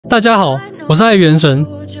大家好，我是爱元神，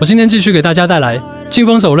我今天继续给大家带来竞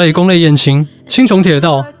锋守擂攻擂彥卿，星穹铁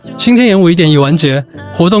道星天演武仪典已完结，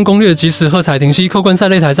活动攻略及时喝彩停息扣关赛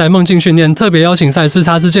擂台赛梦境训练，特别邀请赛事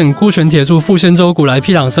差之剑孤拳铁柱副仙州古来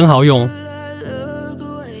披朗生好勇。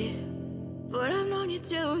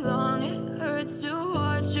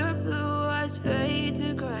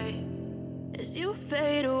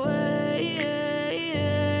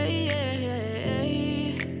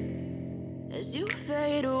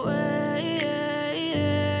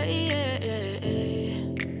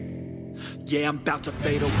 Yeah, I'm about to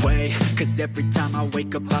fade away. Cause every time I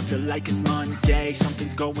wake up I feel like it's Monday.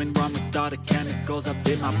 Something's going wrong with all the chemicals up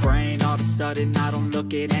in my brain. All of a sudden I don't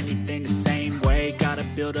look at anything the same way. Gotta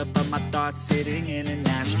build up of my thoughts sitting in an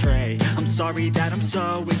ashtray. I'm sorry that I'm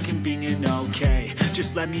so inconvenient, okay.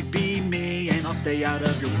 Just let me be me and I'll stay out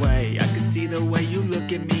of your way. I can see the way you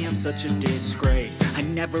look at me, I'm such a disgrace. I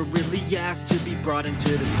never really asked to be brought into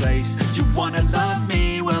this place. You wanna love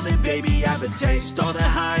me? Well then baby I have a taste. All the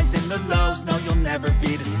highs and the lows, no you'll never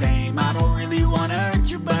be the same. I don't really wanna hurt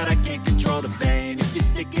you but I can't control the pain. If you're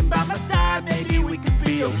sticking by my side maybe we could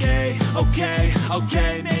be okay.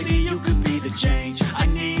 Okay, maybe you could be the change I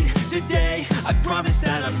need today. I promise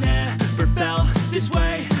that I've never felt this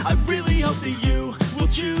way. I really hope that you will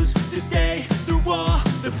choose to stay through all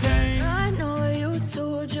the pain. I know you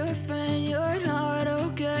told your friend you're not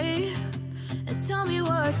okay, and tell me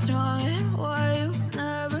what's wrong and why you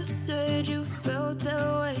never said you felt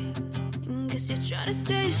that way. Guess you're trying to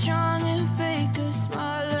stay strong and fake a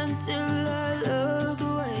smile until I look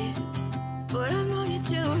away. But I've known you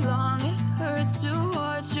too long, it hurts to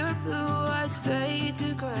watch your blue eyes fade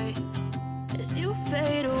to gray as you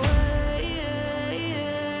fade away.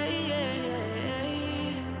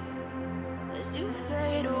 As you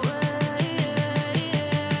fade away.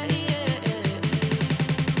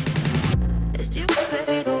 As you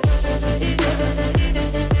fade away.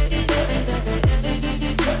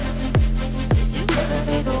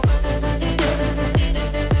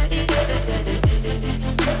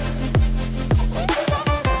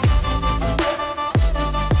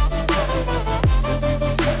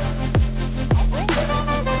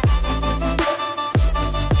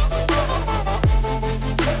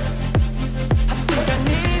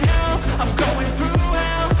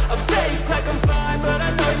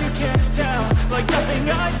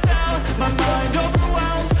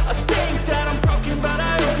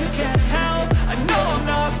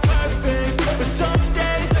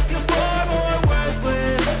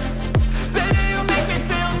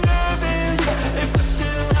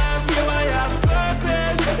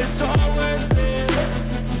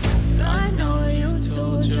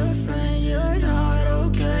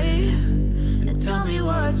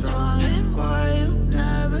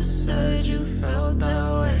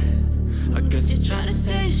 You're trying to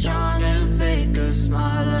stay strong and fake a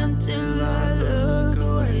smile until I look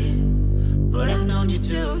away. But I've known you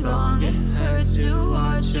too long, it hurts to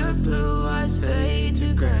watch your blue eyes fade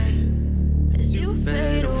to gray as you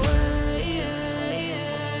fade away.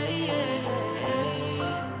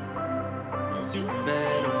 As you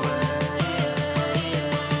fade away.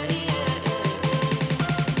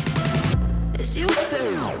 As you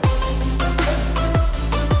fade away.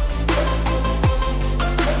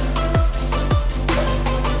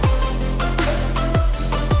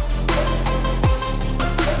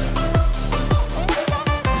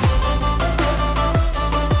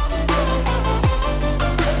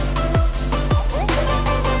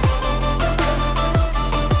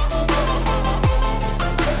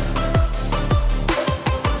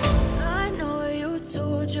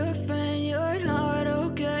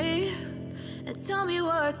 Tell me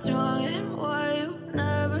what's wrong and why you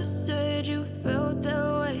never said you felt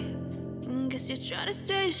that way. Guess you're trying to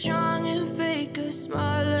stay strong and fake a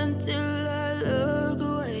smile until I look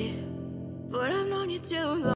away. But I've known you too long.